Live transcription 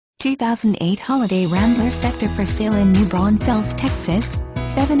2008 Holiday Rambler Scepter for sale in New Braunfels, Texas.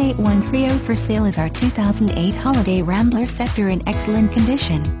 78130 for sale is our 2008 Holiday Rambler Scepter in excellent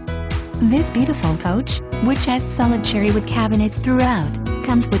condition. This beautiful coach, which has solid cherrywood cabinets throughout,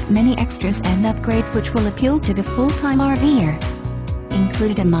 comes with many extras and upgrades which will appeal to the full-time RVer.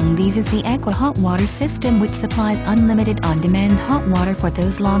 Included among these is the AquaHot water system, which supplies unlimited on-demand hot water for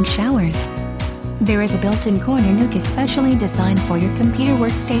those long showers. There is a built-in corner nook especially designed for your computer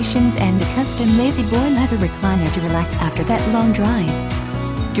workstations and a custom lazy boy leather recliner to relax after that long drive.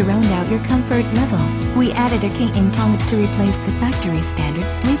 To round out your comfort level, we added a king Intellibed to replace the factory standard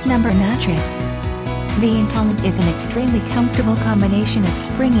Sleep Number mattress. The Intellibed is an extremely comfortable combination of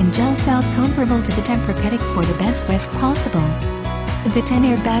spring and gel cells comparable to the Tempurpedic for the best rest possible. The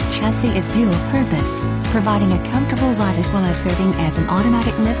 10-airbag chassis is dual-purpose, providing a comfortable ride as well as serving as an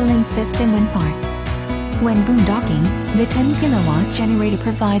automatic leveling system when parked. When boondocking, the 10 kilowatt generator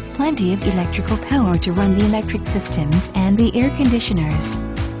provides plenty of electrical power to run the electric systems and the air conditioners.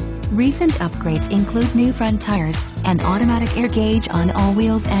 Recent upgrades include new front tires, an automatic air gauge on all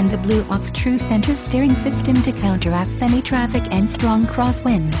wheels and the BlueOx True Center Steering system to counteract semi-traffic and strong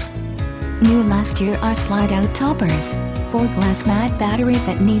crosswinds. New last year are slide-out toppers, 4 glass mat batteries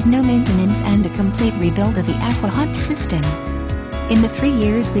that need no maintenance and a complete rebuild of the AquaHot system. In the 3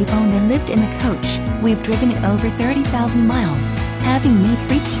 years we've owned and lived in the coach, we've driven it over 30,000 miles, having made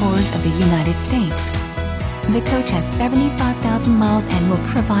 3 tours of the United States. The coach has 75,000 miles and will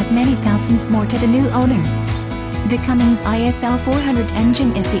provide many thousands more to the new owner. The Cummings ISL 400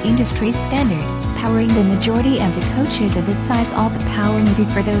 engine is the industry standard, powering the majority of the coaches of this size. All the power needed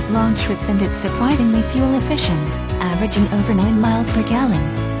for those long trips, and it's surprisingly fuel efficient, averaging over 9 miles per gallon.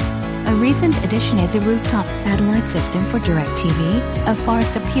 A recent addition is a rooftop satellite system for DirecTV, a far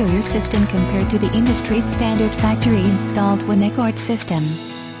superior system compared to the industry standard factory-installed Wineguard system.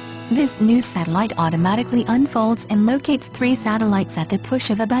 This new satellite automatically unfolds and locates 3 satellites at the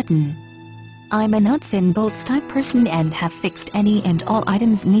push of a button. I'm a nuts and bolts type person and have fixed any and all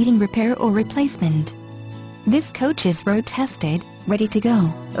items needing repair or replacement. This coach is road tested, ready to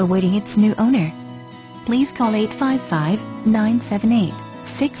go, awaiting its new owner. Please call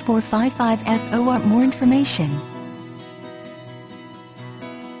 855-978-6455 for more information.